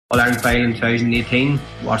All-Ireland final in 2018,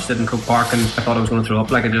 watched it in Croke Park, and I thought I was going to throw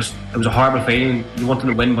up. It was a horrible feeling. You wanted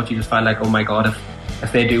to win, but you just felt like, oh my God,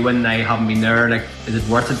 if they do win, I haven't been there. Is it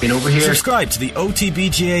worth it being over here? Subscribe to the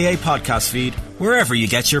OTBGAA podcast feed wherever you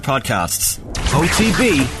get your podcasts.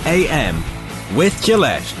 OTB AM with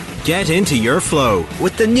Gillette. Get into your flow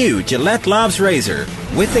with the new Gillette Labs Razor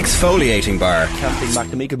with exfoliating bar. Kathleen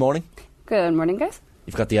McNamee, good morning. Good morning, guys.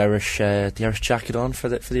 You've got the Irish jacket on for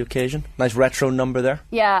the occasion. Nice retro number there.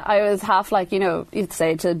 Yeah, I was half like, you'd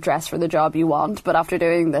say to dress for the job you want, but after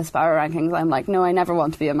doing this Power Rankings, I'm like, no, I never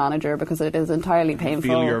want to be a manager because it is entirely painful.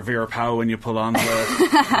 You feel your Vera Pauw when you pull on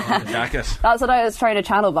the jacket. That's what I was trying to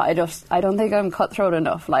channel, but I don't think I'm cutthroat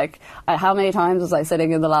enough. How many times was I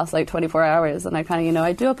sitting in the last 24 hours and I kind of,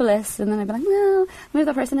 I do up a list and then I'd be like, no, move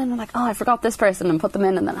that person in, and I'm like, oh, I forgot this person, and put them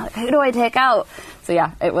in, and then I'm like, who do I take out? So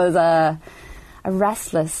yeah, it was a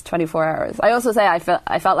restless 24 hours. I also say I felt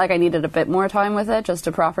like I needed a bit more time with it just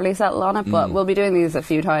to properly settle on it, but we'll be doing these a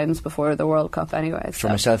few times before the World Cup anyway. For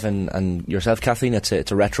myself and yourself, Kathleen, it's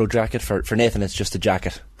a retro jacket. For Nathan, it's just a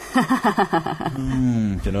jacket. Do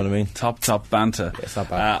you know what I mean? Top banter. It's not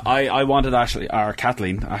bad. I wanted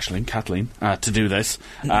Kathleen to do this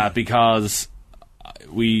because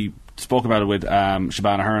we spoke about it with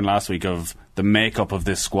Shabana Hearn last week of the makeup of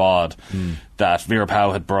this squad, that Vera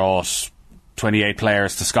Pauw had brought 28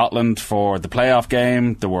 players to Scotland for the playoff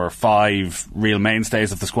game. There were 5 real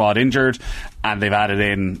mainstays of the squad injured, and they've added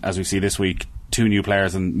in, as we see this week, 2 new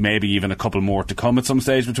players and maybe even a couple more to come at some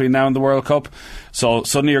stage between now and the World Cup. So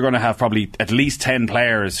suddenly you're going to have probably at least 10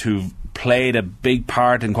 players who've played a big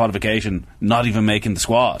part in qualification not even making the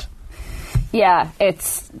squad. Yeah,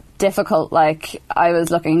 it's difficult. I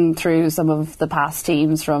was looking through some of the past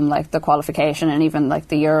teams from the qualification and even the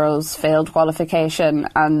Euros failed qualification,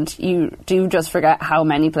 and you do just forget how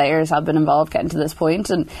many players have been involved getting to this point.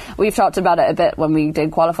 And we've talked about it a bit when we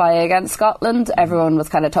did qualify against Scotland. Everyone was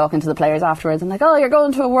kind of talking to the players afterwards and like, oh, you're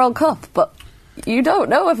going to a World Cup, but you don't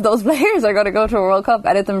know if those players are going to go to a World Cup.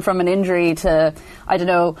 Anything from an injury to, I don't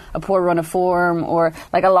know, a poor run of form, or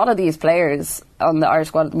a lot of these players on the Irish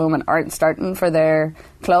squad at the moment aren't starting for their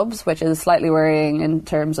clubs, which is slightly worrying in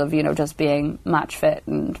terms of, just being match fit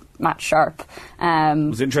and match sharp. It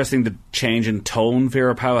was interesting the change in tone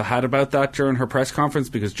Vera Pauw had about that during her press conference,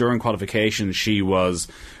 because during qualification she was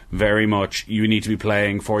very much, you need to be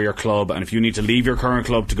playing for your club, and if you need to leave your current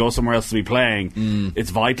club to go somewhere else to be playing, it's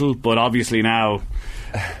vital. But obviously now,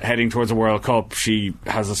 heading towards a World Cup, she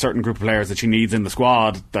has a certain group of players that she needs in the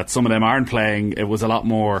squad, that some of them aren't playing. It was a lot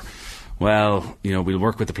more, well, we'll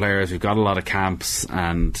work with the players, we've got a lot of camps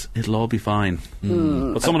and it'll all be fine.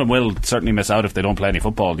 But some of them will certainly miss out if they don't play any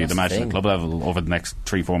football, you'd imagine, at club level over the next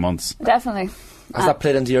 3-4 months. Definitely. Has that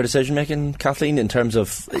played into your decision making, Kathleen, in terms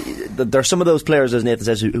of there's some of those players, as Nathan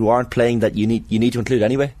says, who aren't playing that you need to include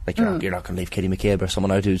anyway? You're not going to leave Katie McCabe or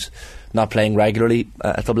someone out who's not playing regularly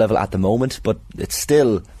at club level at the moment, but it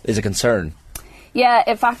still is a concern. Yeah,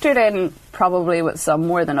 it factored in probably with some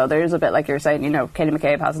more than others, a bit like you're saying, Katie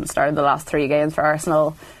McCabe hasn't started the last 3 games for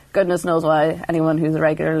Arsenal. Goodness knows why. Anyone who's a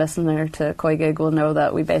regular listener to Koi Gig will know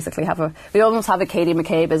that we basically we almost have a Katie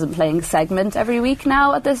McCabe isn't playing segment every week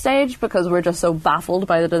now at this stage, because we're just so baffled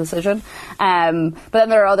by the decision. But then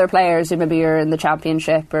there are other players who maybe are in the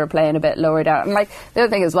Championship or playing a bit lower down. And the other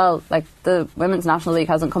thing as well, the Women's National League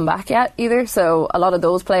hasn't come back yet either, so a lot of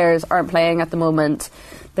those players aren't playing at the moment.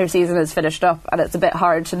 Their season is finished up, and it's a bit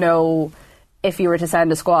hard to know, if you were to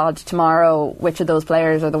send a squad tomorrow, which of those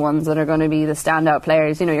players are the ones that are going to be the standout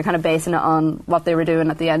players. You're kind of basing it on what they were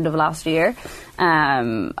doing at the end of last year.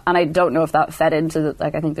 And I don't know if that fed into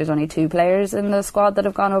I think there's only 2 players in the squad that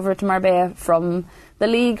have gone over to Marbella from the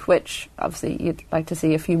league, which obviously you'd like to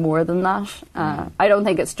see a few more than that. I don't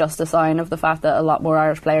think it's just a sign of the fact that a lot more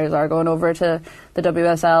Irish players are going over to the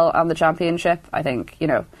WSL and the Championship. I think,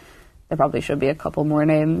 there probably should be a couple more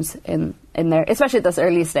names in there, especially at this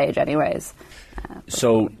early stage anyways.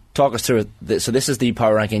 So talk us through it. So this is the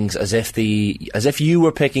Power Rankings as if you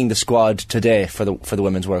were picking the squad today for the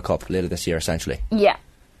Women's World Cup later this year, essentially. Yeah.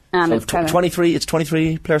 And so it's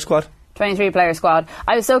 23 player squad? 23 player squad.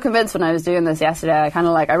 I was so convinced when I was doing this yesterday.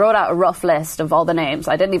 I wrote out a rough list of all the names.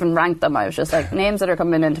 I didn't even rank them. I was just names that are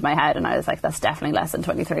coming into my head, and I was like, that's definitely less than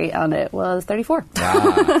 23, and it was 34.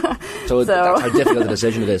 So that's how difficult a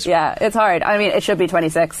decision it is. Yeah, it's hard. I mean, it should be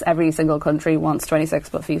 26. Every single country wants 26,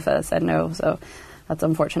 but FIFA said no, so that's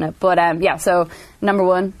unfortunate. But so number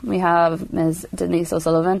 1 we have Ms. Denise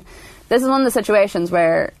O'Sullivan. This is one of the situations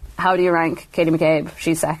where, how do you rank Katie McCabe?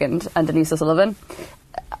 She's second, and Denise O'Sullivan.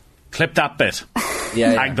 Clip that bit.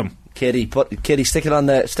 Yeah. Tag them. Katie, stick it on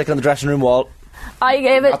the dressing room wall. I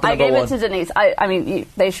gave Not the number it one. to Denise. I mean,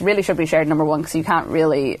 they really should be shared number one because you can't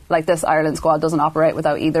really, like, this Ireland squad doesn't operate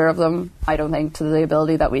without either of them, I don't think, to the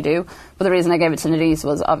ability that we do. But the reason I gave it to Denise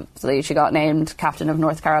was obviously she got named captain of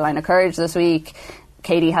North Carolina Courage this week.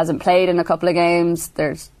 Katie hasn't played in a couple of games.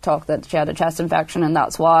 There's talk that she had a chest infection and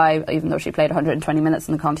that's why, even though she played 120 minutes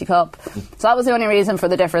in the Conti Cup. So that was the only reason for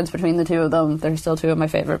the difference between the two of them. They're still two of my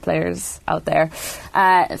favourite players out there.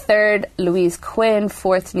 Third, Louise Quinn.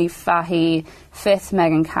 Fourth, Niamh Fahey. Fifth,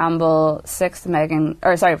 Megan Campbell.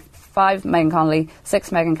 Five, Megan Connolly.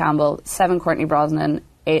 Six, Megan Campbell. 7, Courtney Brosnan.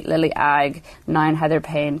 8, Lily Agg. 9, Heather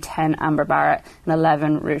Payne. 10, Amber Barrett. And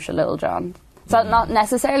 11, Ruesha Littlejohn. So not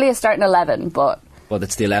necessarily a starting 11, but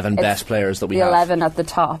it's the 11 best players that we the have. 11 at the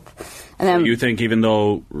top. And then You think even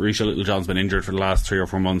though Ruesha Littlejohn's been injured for the last 3 or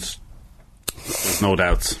 4 months, there's no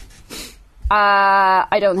doubts?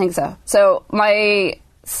 I don't think so. So my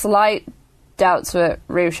slight doubts with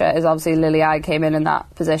Ruesha is obviously Lily Agg came in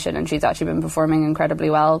that position and she's actually been performing incredibly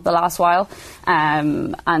well the last while.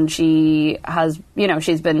 And she has,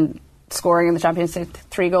 she's been scoring in the Champions League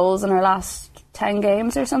 3 goals in her last 10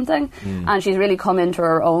 games or something. And she's really come into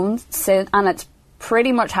her own. And it's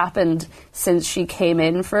pretty much happened since she came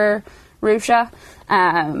in for Ruesha.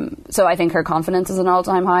 So I think her confidence is an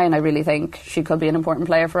all-time high and I really think she could be an important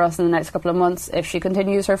player for us in the next couple of months if she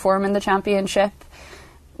continues her form in the championship.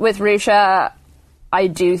 With Ruesha, I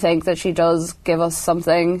do think that she does give us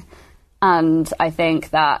something, and I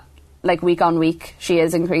think that like week on week she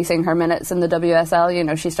is increasing her minutes in the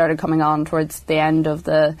WSL. She started coming on towards the end of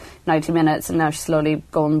the 90 minutes and now she's slowly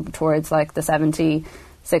going towards like the 70,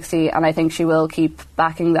 60, and I think she will keep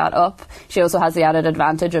backing that up. She also has the added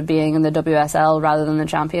advantage of being in the WSL rather than the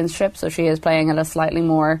Championship, so she is playing at a slightly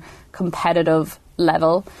more competitive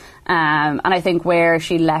level. And I think where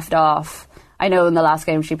she left off, I know in the last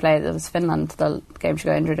game she played, it was Finland, the game she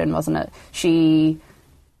got injured in, wasn't it? She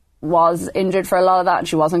was injured for a lot of that and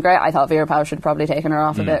she wasn't great. I thought Vera Pauw should have probably taken her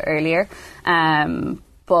off a bit earlier.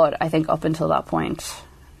 But I think up until that point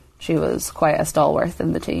she was quite a stalwart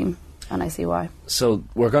in the team. And I see why. So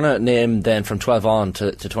we're going to name then from 12 on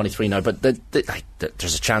to 23 now, but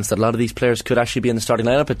there's a chance that a lot of these players could actually be in the starting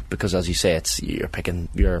lineup because, as you say, you're picking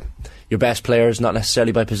your best players, not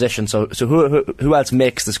necessarily by position. So who else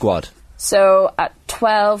makes the squad? So at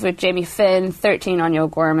 12 with Jamie Finn, 13 Anya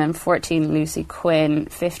O'Gorman, 14 Lucy Quinn,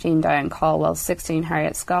 15 Diane Caldwell, 16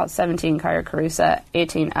 Harriet Scott, 17 Kyra Carusa,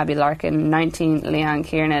 18 Abby Larkin, 19 Leanne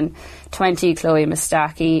Kiernan, 20 Chloe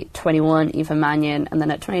Mustaki, 21 Aoife Mannion, and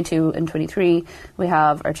then at 22 and 23 we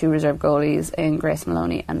have our 2 reserve goalies in Grace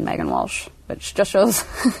Maloney and Megan Walsh, which just shows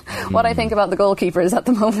what I think about the goalkeepers at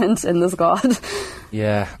the moment in the squad.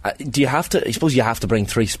 Yeah. Do you have to? I suppose you have to bring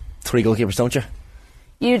three goalkeepers, don't you?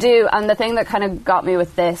 You do, and the thing that kind of got me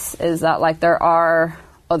with this is that like there are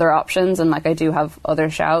other options and like I do have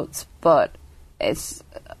other shouts, but it's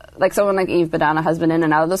like someone like Eve Badana has been in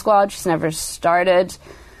and out of the squad. She's never started.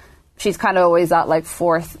 She's kind of always that like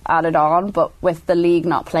 4th added on, but with the league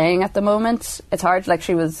not playing at the moment, it's hard. Like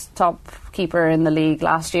she was top keeper in the league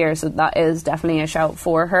last year, so that is definitely a shout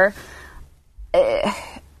for her.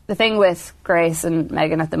 The thing with Grace and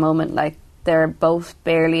Megan at the moment, like they're both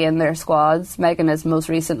barely in their squads. Megan has most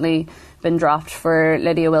recently been dropped for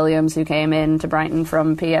Lydia Williams, who came in to Brighton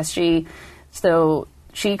from PSG. So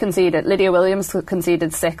she conceded, Lydia Williams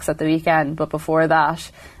conceded 6 at the weekend, but before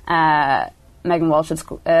that, Megan Walsh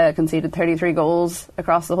had conceded 33 goals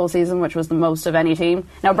across the whole season, which was the most of any team.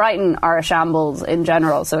 Now, Brighton are a shambles in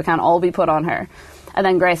general, so it can't all be put on her. And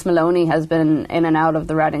then Grace Maloney has been in and out of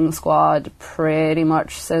the Reading squad pretty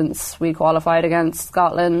much since we qualified against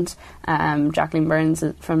Scotland. Jacqueline Burns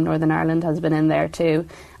from Northern Ireland has been in there too.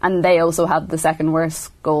 And they also have the second worst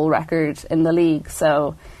goal record in the league.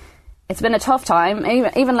 So it's been a tough time.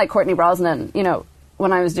 Even like Courtney Brosnan,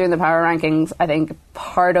 when I was doing the power rankings, I think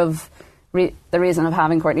part of the reason of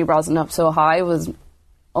having Courtney Brosnan up so high was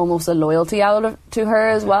almost a loyalty to her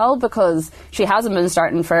as well, because she hasn't been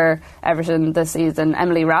starting for Everton this season.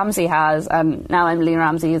 Emily Ramsey has, and now Emily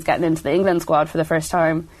Ramsey is getting into the England squad for the first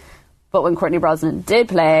time. But when Courtney Brosnan did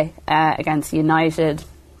play against United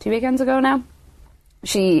 2 weekends ago now,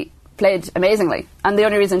 she played amazingly, and the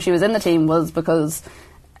only reason she was in the team was because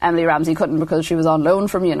Emily Ramsey couldn't, because she was on loan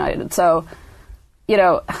from United. So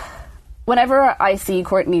whenever I see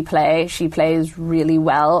Courtney play, she plays really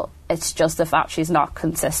well. It's just the fact she's not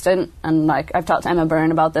consistent. And like I've talked to Emma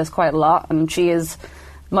Byrne about this quite a lot, and she is,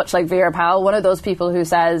 much like Vera Pauw, one of those people who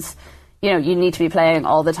says, you need to be playing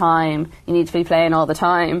all the time. You need to be playing all the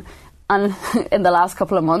time. And in the last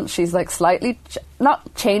couple of months, she's like slightly,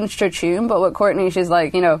 not changed her tune, but with Courtney, she's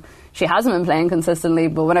like, she hasn't been playing consistently,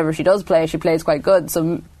 but whenever she does play, she plays quite good.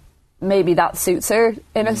 So maybe that suits her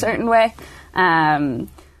in a certain way.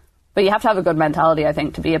 But you have to have a good mentality, I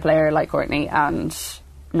think, to be a player like Courtney and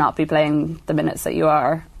not be playing the minutes that you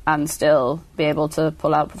are and still be able to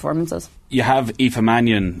pull out performances. You have Aoife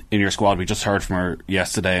Mannion in your squad. We just heard from her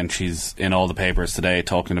yesterday, and she's in all the papers today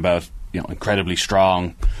talking about, you know, incredibly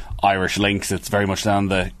strong Irish links. It's very much down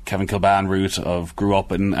the Kevin Kilbane route of grew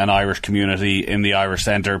up in an Irish community in the Irish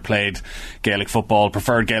centre, played Gaelic football,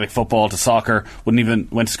 preferred Gaelic football to soccer, went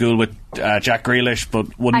to school with Jack Grealish,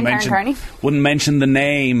 but wouldn't mention the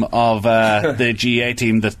name of the GA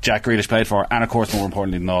team that Jack Grealish played for, and of course, more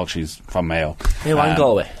importantly than all, she's from Mayo. Mayo and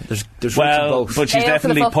Galway. There's both. But she's Mayo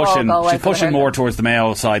definitely pushing more towards the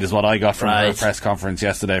Mayo side, is what I got from her Right. press conference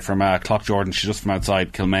yesterday from Clough Jordan. She's just from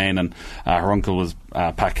outside Kilmaine, and her uncle was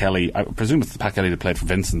Pat Kelly. I presume it's Pat Kelly that played for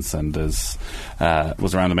Vincent's and was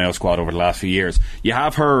around the Mayo squad over the last few years. You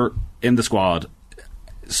have her in the squad,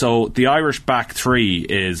 so the Irish back three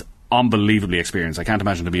is unbelievably experienced. I can't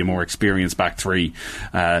imagine to be a more experienced back three.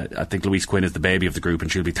 I think Louise Quinn is the baby of the group,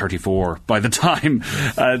 and she'll be 34 by the time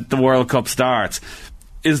the World Cup starts.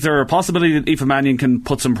 Is there a possibility that Aoife Mannion can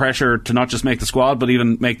put some pressure to not just make the squad but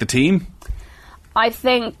even make the team? I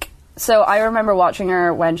think so. I remember watching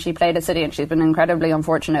her when she played at City, and she's been incredibly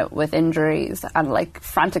unfortunate with injuries, and like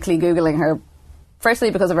frantically Googling her,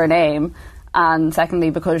 firstly because of her name, and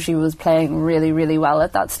secondly because she was playing really, really well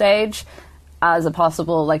at that stage. As a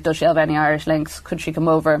possible, like, does she have any Irish links? Could she come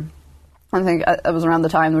over? I think it was around the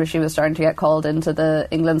time where she was starting to get called into the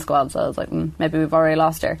England squad, so I was like, maybe we've already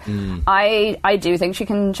lost her. I do think she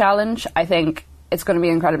can challenge. I think it's going to be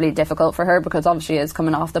incredibly difficult for her because obviously she is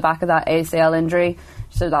coming off the back of that ACL injury.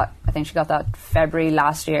 So that, I think she got that February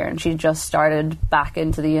last year, and she just started back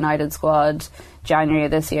into the United squad January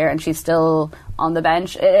of this year, and she's still on the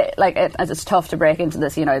bench. It's tough to break into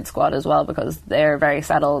this United squad as well because they're very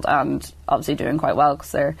settled and obviously doing quite well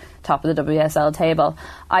because they're top of the WSL table.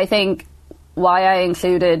 I think why I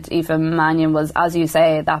included Aoife Mannion was, as you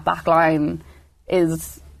say, that back line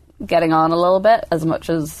is getting on a little bit, as much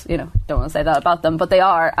as, you know, don't want to say that about them, but they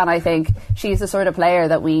are, and I think she's the sort of player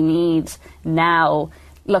that we need now,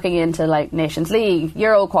 looking into like Nations League,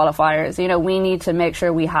 Euro qualifiers. You know, we need to make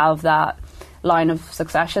sure we have that line of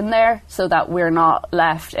succession there so that we're not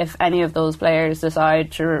left, if any of those players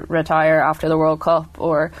decide to retire after the World Cup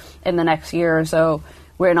or in the next year or so,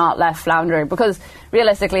 we're not left floundering, because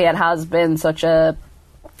realistically it has been such a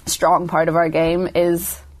strong part of our game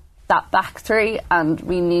is that back three, and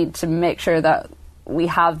we need to make sure that we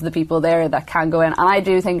have the people there that can go in, and I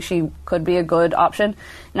do think she could be a good option.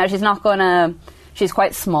 Now she's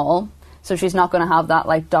quite small, so she's not going to have that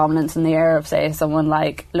like dominance in the air of, say, someone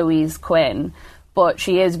like Louise Quinn, but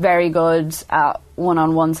she is very good at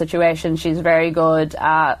one-on-one situations. She's very good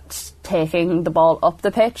at taking the ball up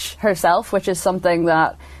the pitch herself, which is something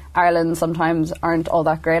that Ireland sometimes aren't all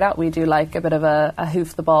that great at. We do like a bit of a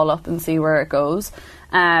hoof the ball up and see where it goes.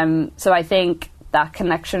 So I think that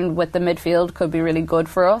connection with the midfield could be really good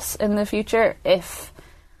for us in the future.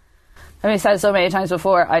 I've said so many times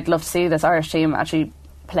before, I'd love to see this Irish team actually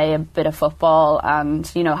play a bit of football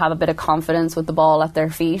and, you know, have a bit of confidence with the ball at their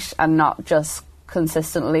feet and not just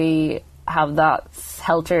consistently have that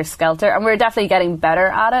helter-skelter. And we're definitely getting better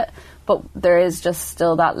at it, but there is just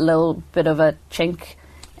still that little bit of a chink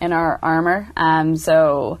in our armour.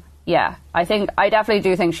 So, yeah, I definitely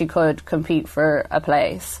do think she could compete for a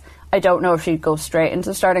place. I don't know if she'd go straight into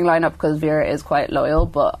the starting lineup because Vera is quite loyal,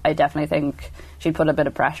 but I definitely think she'd put a bit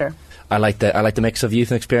of pressure. I like the mix of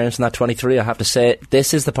youth and experience in that 23. I have to say,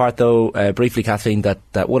 this is the part though, briefly, Kathleen,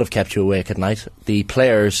 that would have kept you awake at night. The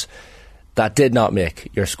players that did not make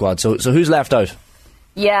your squad. So who's left out?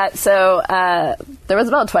 Yeah, so there was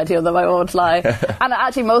about 20 of them, I won't lie. And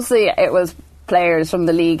actually mostly it was players from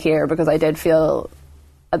the league here, because I did feel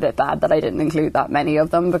a bit bad that I didn't include that many of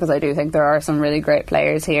them, because I do think there are some really great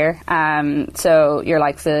players here. So you're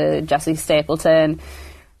like the Jessie Stapleton,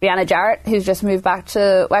 Brianna Jarrett, who's just moved back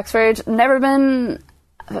to Wexford. Never been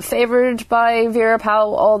favoured by Vera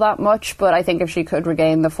Pauw all that much, but I think if she could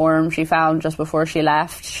regain the form she found just before she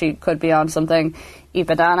left, she could be on something.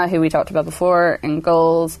 Aoife Dana, who we talked about before, in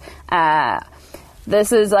goals.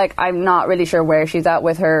 This is like, I'm not really sure where she's at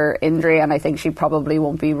with her injury, and I think she probably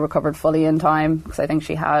won't be recovered fully in time, because I think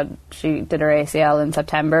she did her ACL in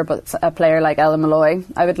September. But a player like Ella Malloy,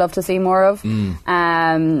 I would love to see more of.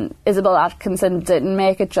 Isabel Atkinson didn't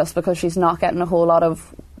make it just because she's not getting a whole lot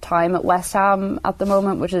of time at West Ham at the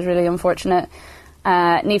moment, which is really unfortunate.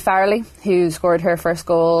 Niamh Farrelly, who scored her first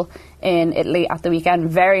goal in Italy at the weekend.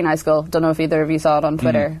 Very nice goal. Don't know if either of you saw it on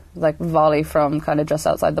Twitter. Like volley from kind of just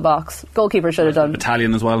outside the box. Goalkeeper should have done.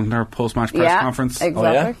 Italian as well in their post-match press conference. Exactly.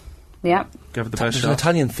 Oh, yeah? Give it the best There's shot. an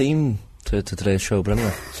Italian theme to today's show, but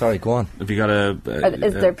anyway, sorry, go on. Have you got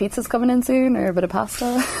Is there pizzas coming in soon, or a bit of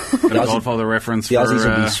pasta? a Godfather reference The for Aussies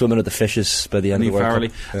will be swimming with the fishes by the end of the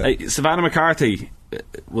World Cup. Hey, Savannah McCarthy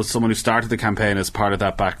was someone who started the campaign as part of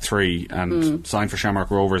that back three and signed for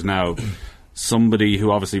Shamrock Rovers now. Somebody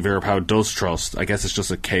who obviously Vera Pauw does trust. I guess it's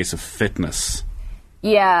just a case of fitness.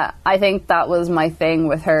 Yeah, I think that was my thing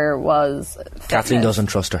with her was Kathleen fitness. doesn't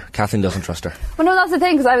trust her. Well, no, that's the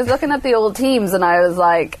thing, because I was looking at the old teams and I was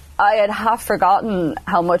like, I had half forgotten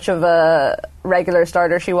how much of a regular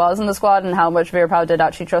starter she was in the squad and how much Vera Pauw did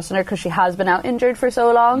actually trust in her, because she has been out injured for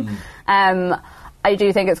so long. I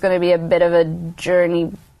do think it's going to be a bit of a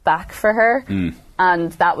journey back for her,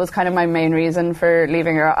 and that was kind of my main reason for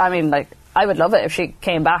leaving her. I mean, like, I would love it if she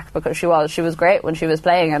came back, because she was great when she was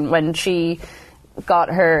playing, and when she got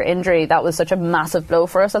her injury, that was such a massive blow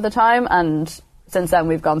for us at the time, and since then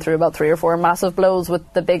we've gone through about 3 or 4 massive blows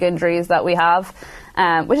with the big injuries that we have,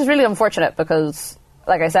 which is really unfortunate, because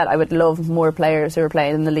like I said, I would love more players who are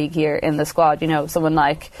playing in the league here in the squad. You know, someone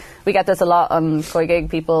like, we get this a lot on Koi Gig,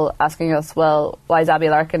 people asking us, well, why is Abby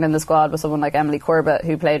Larkin in the squad with someone like Emily Corbett,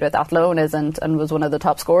 who played with Athlone and was one of the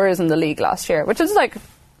top scorers in the league last year, which is like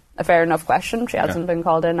a fair enough question. She hasn't been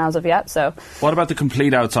called in as of yet. So what about the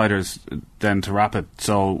complete outsiders then, to wrap it?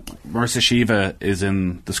 So Marissa Shiva is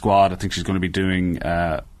in the squad. I think she's going to be doing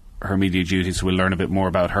her media duties, so we'll learn a bit more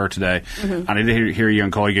about her today. And I did hear you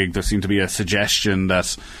on Koi Gig, there seemed to be a suggestion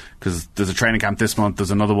that, because there's a training camp this month,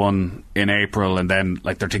 there's another one in April, and then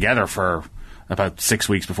like they're together for about 6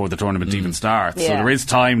 weeks before the tournament even starts. So there is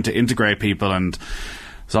time to integrate people, and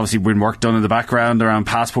there's obviously been work done in the background around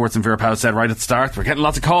passports, and Vera Pauw said right at the start, we're getting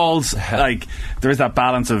lots of calls. Like, there is that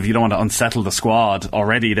balance of, you don't want to unsettle the squad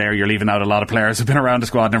already there. You're leaving out a lot of players who've been around the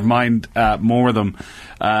squad, never mind more of them.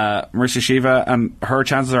 Marissa Shiva and her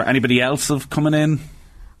chances, or anybody else of coming in?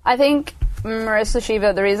 I think Marissa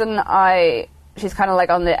Shiva, the reason she's kind of like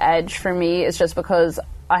on the edge for me is just because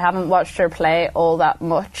I haven't watched her play all that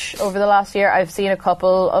much over the last year. I've seen a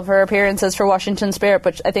couple of her appearances for Washington Spirit,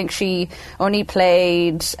 but I think she only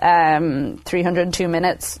played 302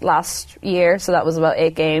 minutes last year, so that was about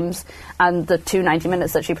 8 games. And the 290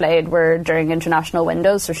 minutes that she played were during international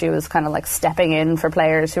windows, so she was kind of like stepping in for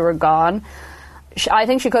players who were gone. I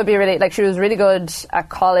think she could be really, like, she was really good at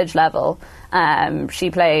college level.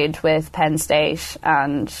 She played with Penn State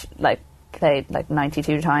and played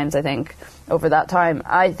 92 times, I think, over that time.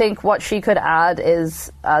 I think what she could add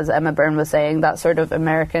is, as Emma Byrne was saying, that sort of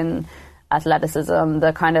American athleticism,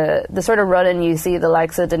 the sort of running you see the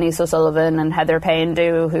likes of Denise O'Sullivan and Heather Payne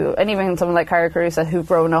do, and even someone like Cara Carusa, who've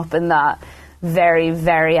grown up in that very,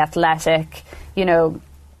 very athletic, you know,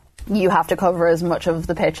 you have to cover as much of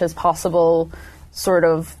the pitch as possible sort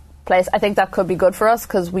of place. I think that could be good for us,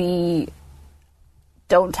 because we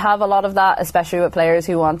don't have a lot of that, especially with players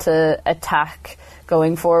who want to attack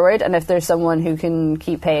going forward. And if there's someone who can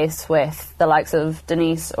keep pace with the likes of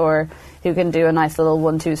Denise, or who can do a nice little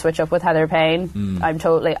 1-2 switch up with Heather Payne, I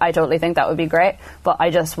totally think that would be great. But I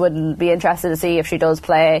just would be interested to see, if she does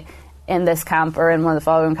play in this camp or in one of the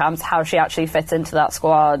following camps, how she actually fits into that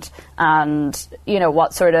squad, and, you know,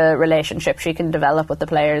 what sort of relationship she can develop with the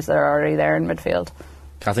players that are already there in midfield.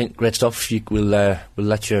 Kathleen, great stuff. We'll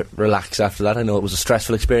let you relax after that. I know it was a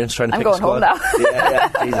stressful experience trying to pick a squad. I'm going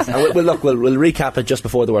home now. Jesus. And we'll recap it just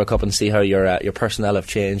before the World Cup and see how your personnel have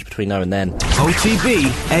changed between now and then.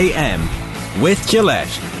 OTB AM with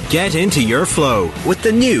Gillette. Get into your flow with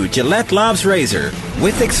the new Gillette Labs Razor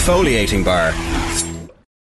with exfoliating bar.